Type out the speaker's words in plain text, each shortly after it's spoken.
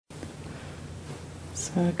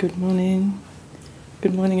So, good morning.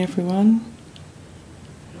 Good morning, everyone.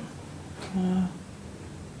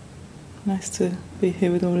 Nice to be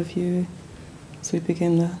here with all of you as we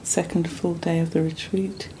begin the second full day of the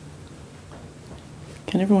retreat.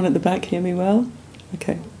 Can everyone at the back hear me well?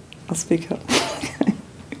 Okay, I'll speak up.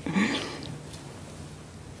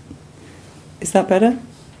 Is that better?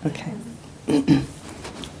 Okay.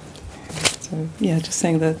 So, just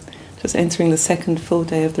saying that, just entering the second full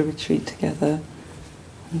day of the retreat together,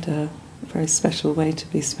 and a very special way to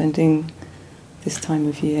be spending this time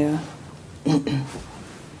of year.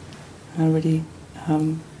 Really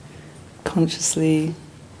consciously,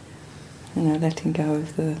 letting go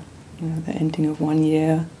of the ending of one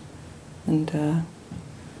year, and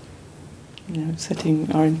setting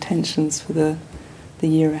our intentions for the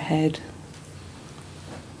year ahead,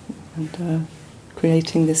 and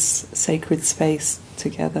creating this sacred space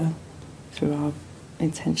together through our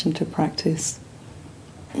intention to practice.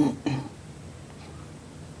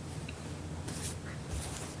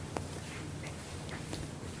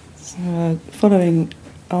 So, following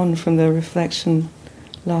on from the reflection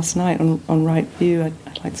last night on right view,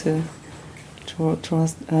 I'd like to draw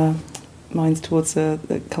our minds towards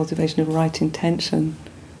the cultivation of right intention.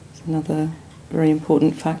 It's another very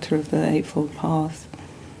important factor of the Eightfold Path.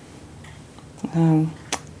 And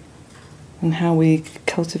how we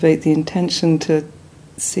cultivate the intention to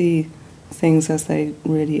see things as they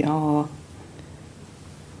really are.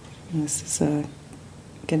 And this is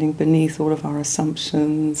getting beneath all of our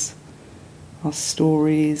assumptions, our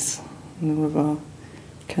stories, and all of our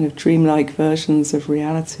kind of dreamlike versions of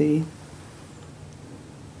reality.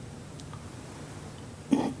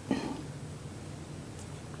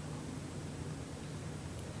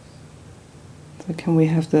 So can we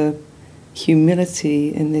have the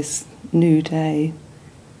humility in this new day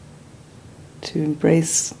to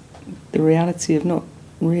embrace the reality of not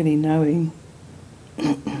really knowing?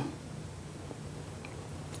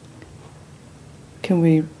 Can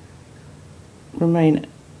we remain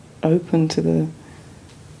open to the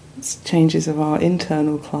changes of our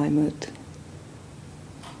internal climate?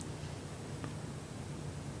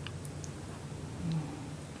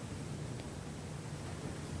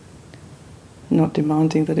 Not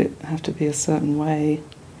demanding that it have to be a certain way,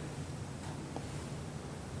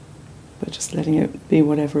 but just letting it be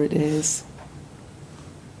whatever it is.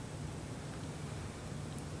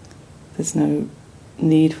 There's no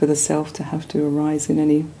need for the self to have to arise in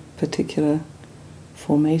any particular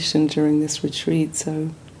formation during this retreat,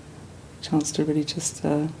 so a chance to really just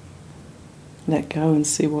let go and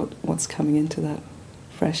see what's coming into that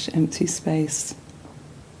fresh, empty space.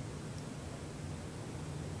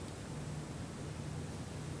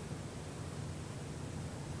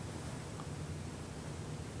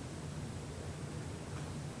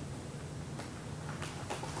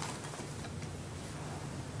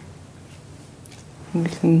 We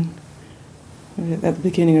can, at the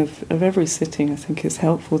beginning of every sitting, I think it's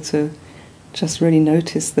helpful to just really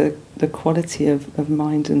notice the quality of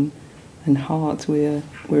mind and heart we're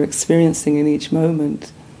experiencing in each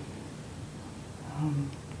moment.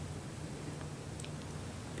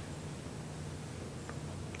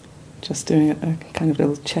 Just doing a kind of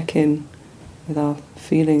little check-in with our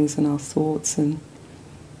feelings and our thoughts, and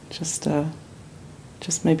just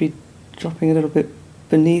maybe dropping a little bit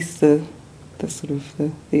beneath the sort of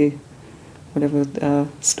the whatever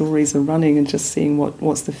stories are running, and just seeing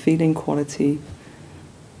what's the feeling quality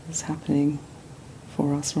that's happening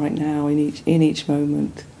for us right now in each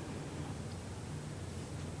moment.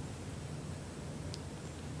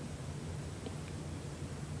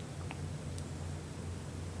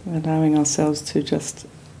 Allowing ourselves to just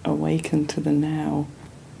awaken to the now,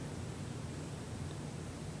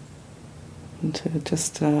 and to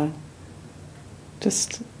just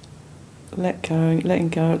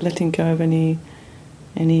letting go of any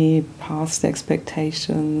past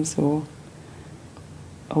expectations or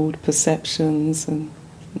old perceptions, and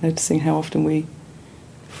noticing how often we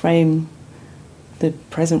frame the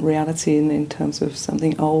present reality in terms of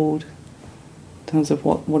something old, in terms of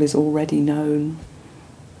what is already known,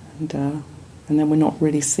 and then we're not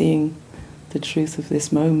really seeing the truth of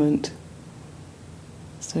this moment.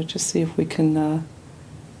 So just see if we can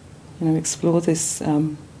explore this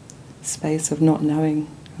space of not knowing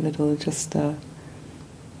a little, just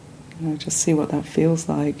see what that feels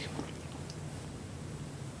like.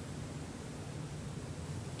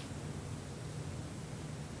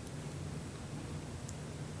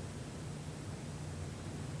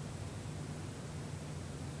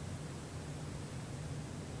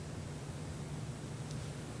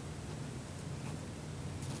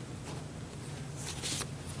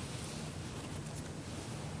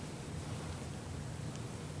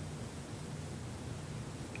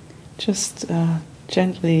 just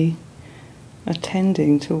gently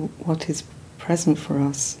attending to what is present for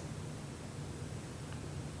us.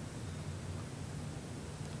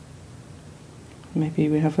 Maybe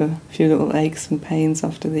we have a few little aches and pains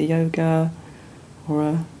after the yoga, or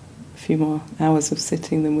a few more hours of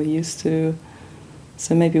sitting than we're used to.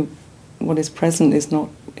 So maybe what is present is not,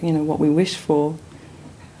 what we wish for,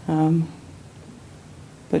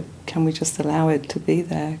 but can we just allow it to be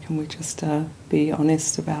there? Can we just be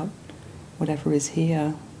honest about whatever is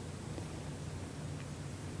here?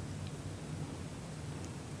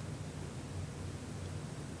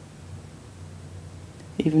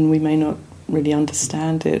 Even we may not really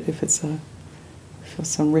understand it, if it's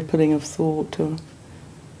some rippling of thought, or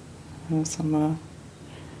some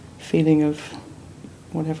feeling of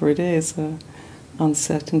whatever it is,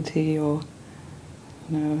 uncertainty, or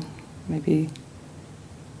maybe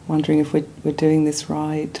wondering if we're doing this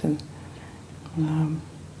right, and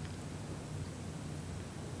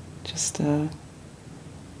just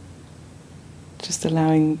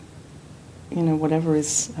allowing whatever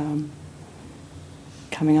is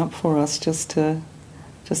coming up for us, just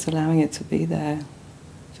allowing it to be there,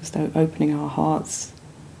 just opening our hearts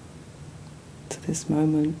to this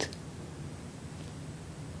moment.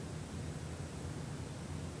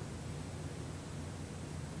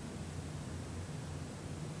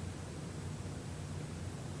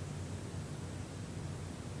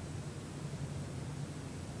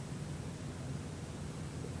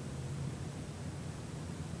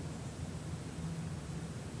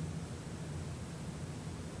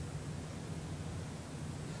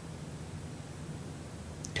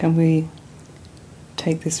 Can we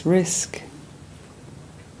take this risk?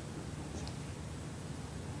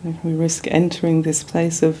 Can we risk entering this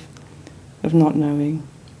place of not knowing,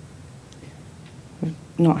 of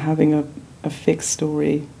not having a fixed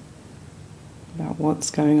story about what's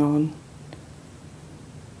going on?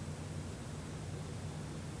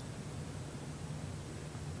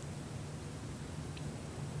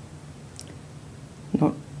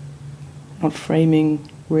 Not framing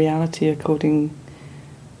reality according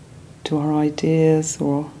to our ideas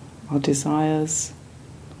or our desires.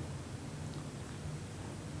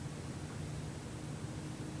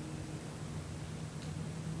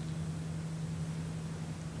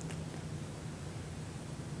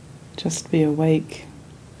 Just be awake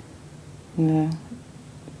in a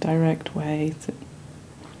direct way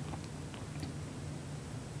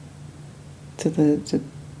to the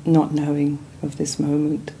not knowing of this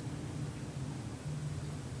moment.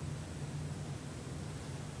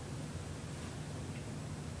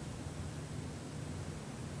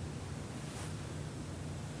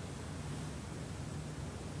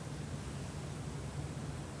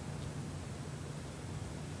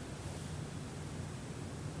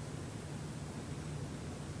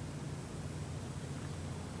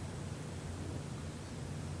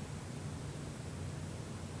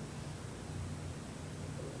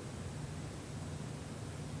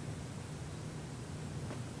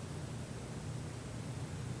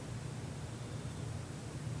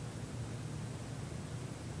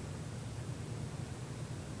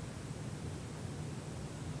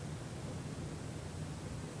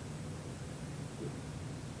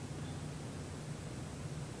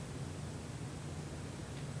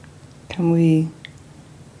 Can we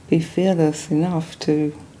be fearless enough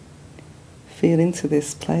to feel into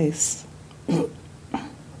this place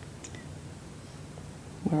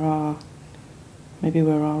where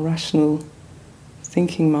our rational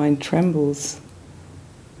thinking mind trembles,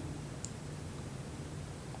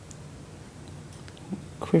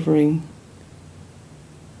 quivering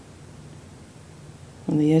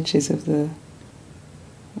on the edges of the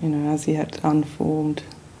as yet unformed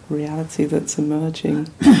reality that's emerging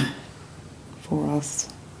for us.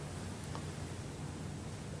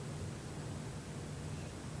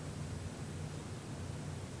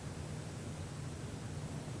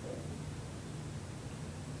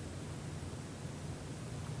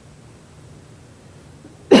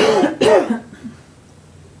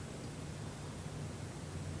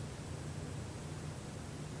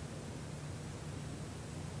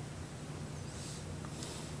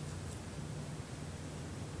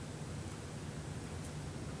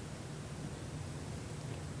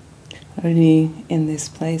 Only in this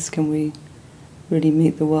place can we really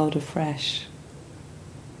meet the world afresh.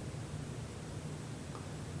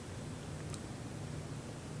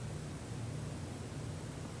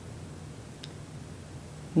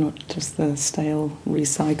 Not just the stale,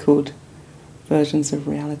 recycled versions of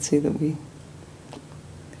reality that we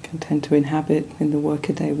can tend to inhabit in the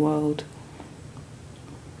workaday world.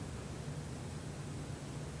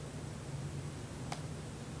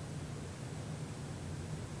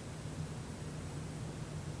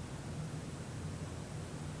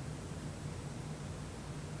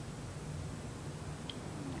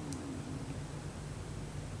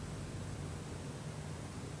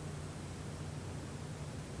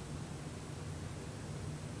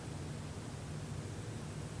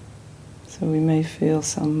 So we may feel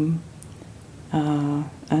some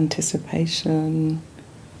anticipation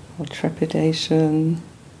or trepidation,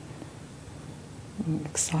 or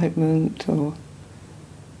excitement, or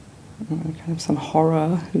kind of some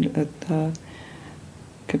horror.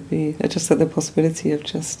 Could be just at the possibility of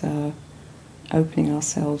just opening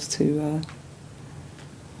ourselves to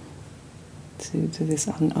this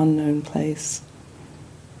unknown place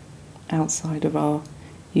outside of our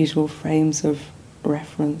usual frames of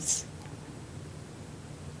reference.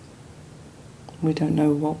 We don't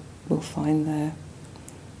know what we'll find there.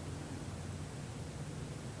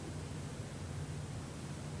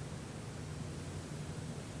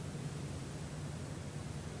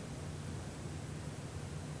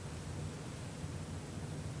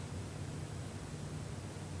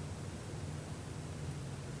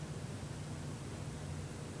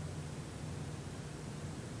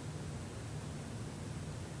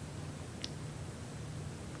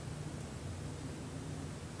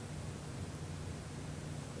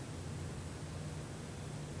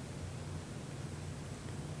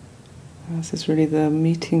 This is really the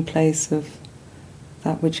meeting place of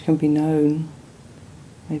that which can be known,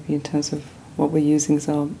 maybe in terms of what we're using as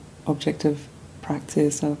our object of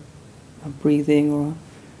practice, our breathing or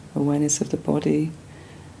awareness of the body,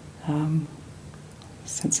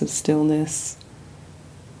 sense of stillness,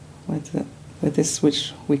 where this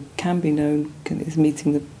which we can be known is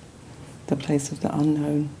meeting the place of the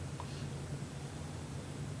unknown.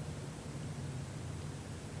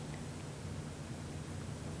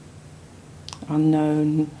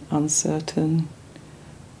 Unknown, uncertain,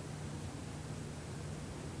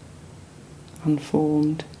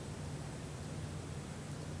 unformed.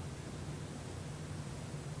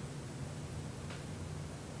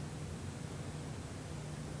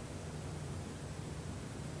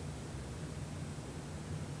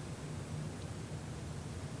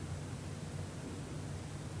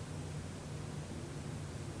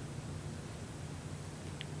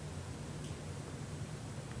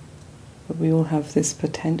 But we all have this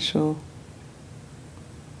potential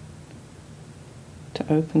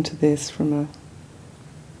to open to this from a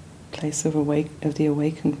place of the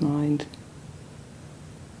awakened mind.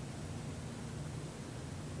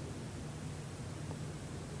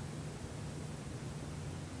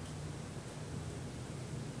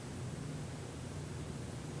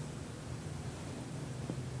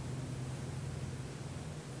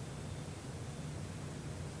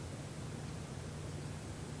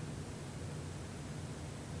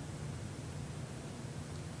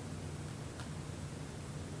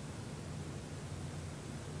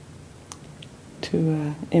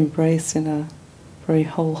 To embrace in a very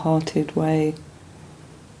wholehearted way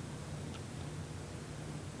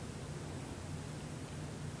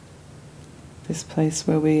this place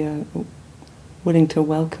where we are willing to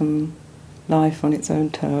welcome life on its own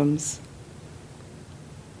terms,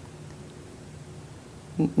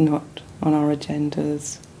 not on our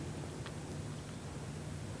agendas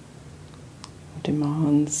or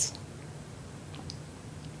demands.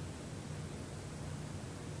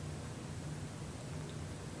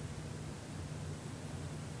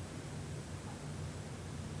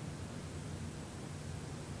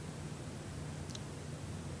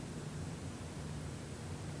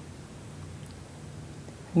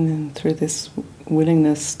 And then through this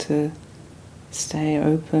willingness to stay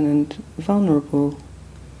open and vulnerable,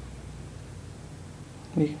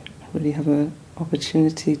 we really have an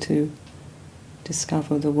opportunity to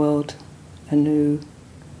discover the world anew.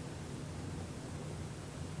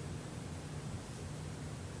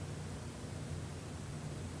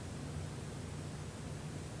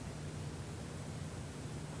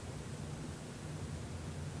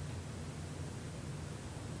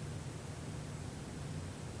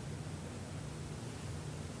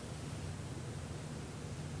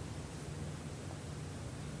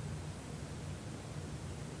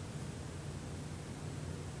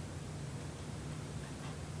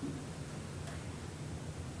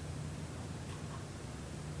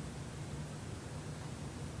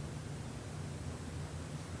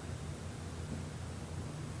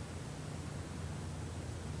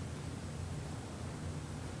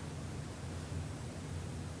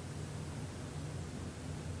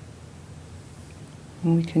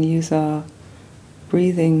 And we can use our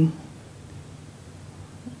breathing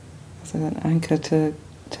as an anchor to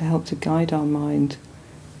help to guide our mind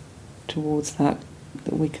towards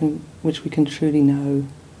which we can truly know.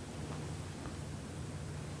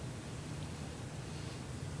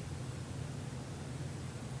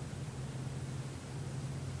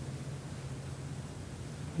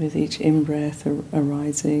 With each in-breath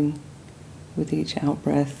arising, with each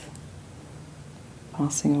out-breath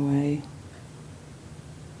passing away.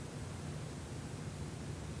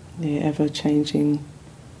 the ever-changing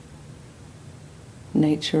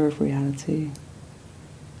nature of reality.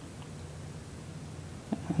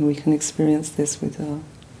 And we can experience this with our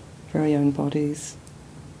very own bodies.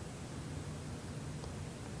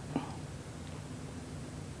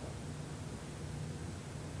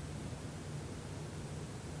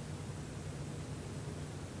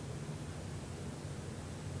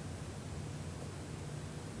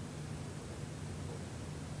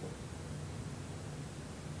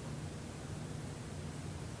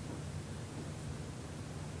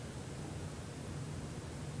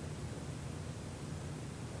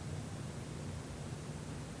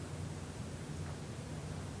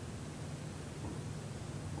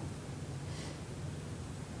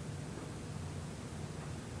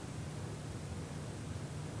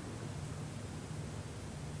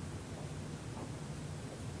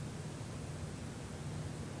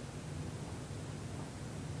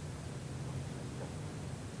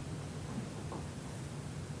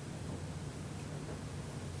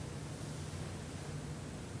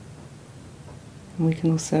 And we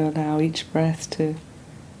can also allow each breath to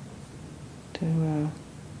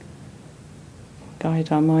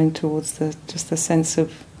guide our mind towards just the sense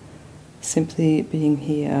of simply being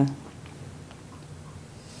here.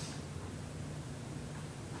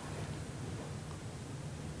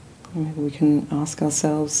 Maybe we can ask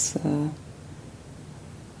ourselves,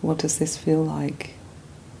 what does this feel like?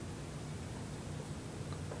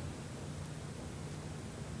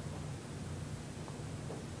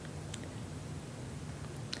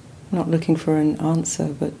 Not looking for an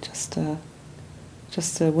answer, but just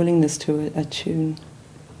a willingness to attune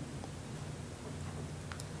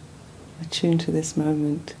to this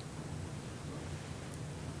moment.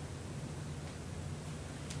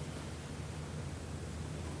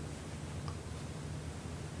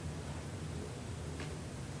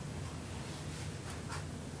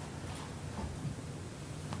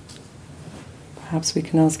 Perhaps we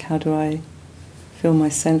can ask, how do I feel my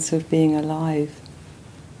sense of being alive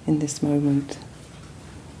in this moment?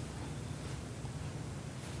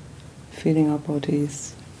 Feeling our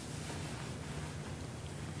bodies,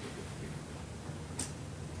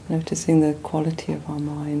 noticing the quality of our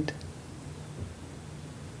mind.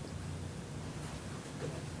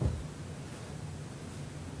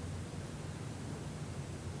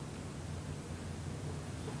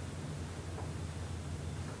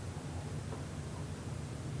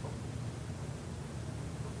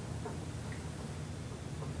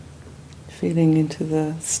 Feeling into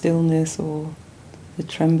the stillness or the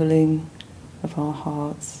trembling of our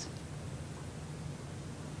hearts.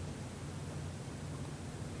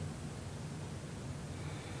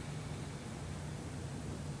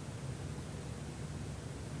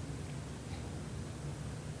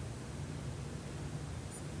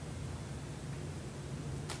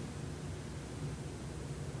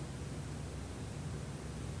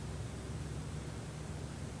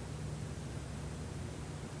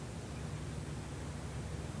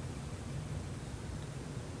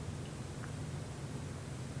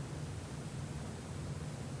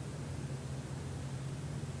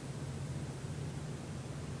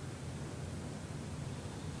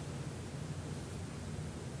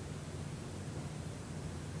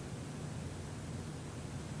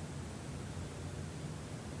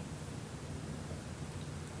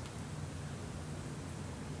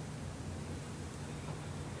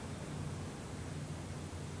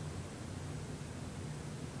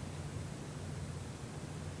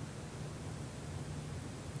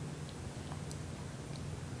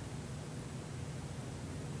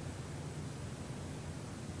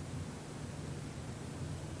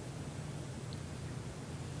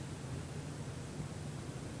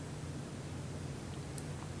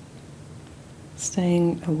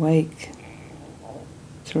 Staying awake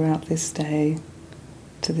throughout this day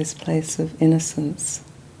to this place of innocence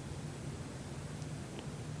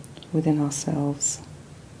within ourselves.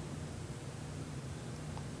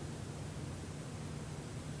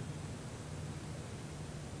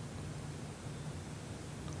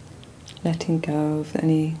 Letting go of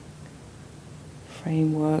any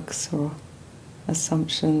frameworks or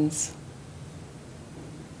assumptions.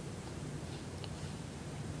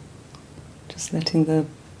 Just letting the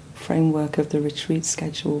framework of the retreat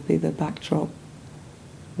schedule be the backdrop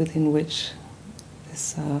within which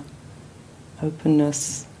this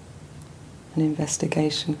openness and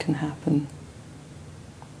investigation can happen.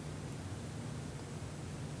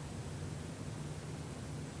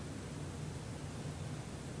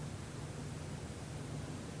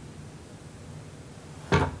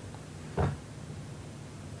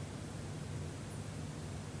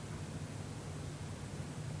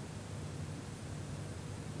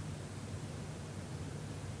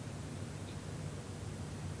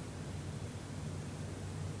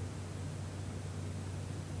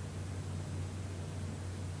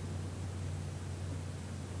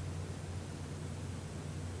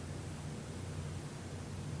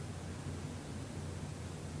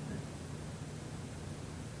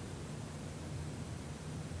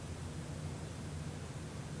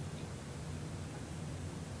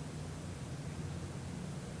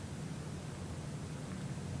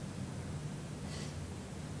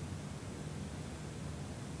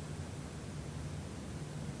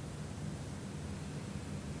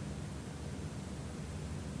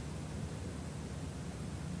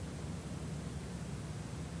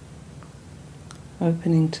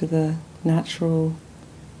 opening to the natural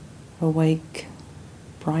awake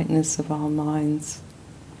brightness of our minds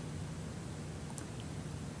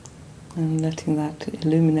and letting that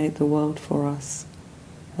illuminate the world for us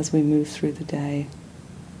as we move through the day.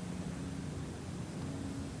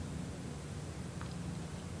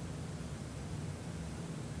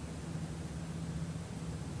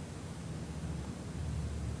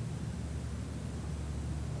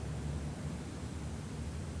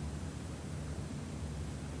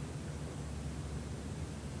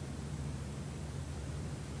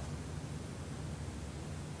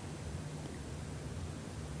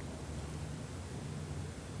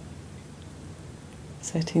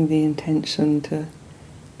 Setting the intention to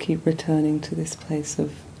keep returning to this place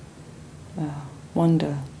of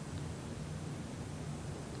wonder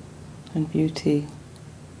and beauty.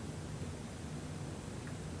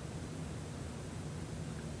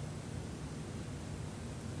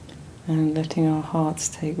 And letting our hearts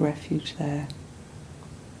take refuge there.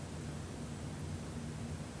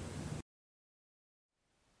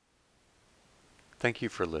 Thank you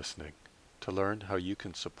for listening. To learn how you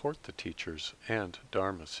can support the teachers and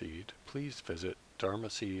Dharma Seed, please visit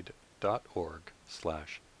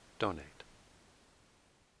dharmaseed.org/donate.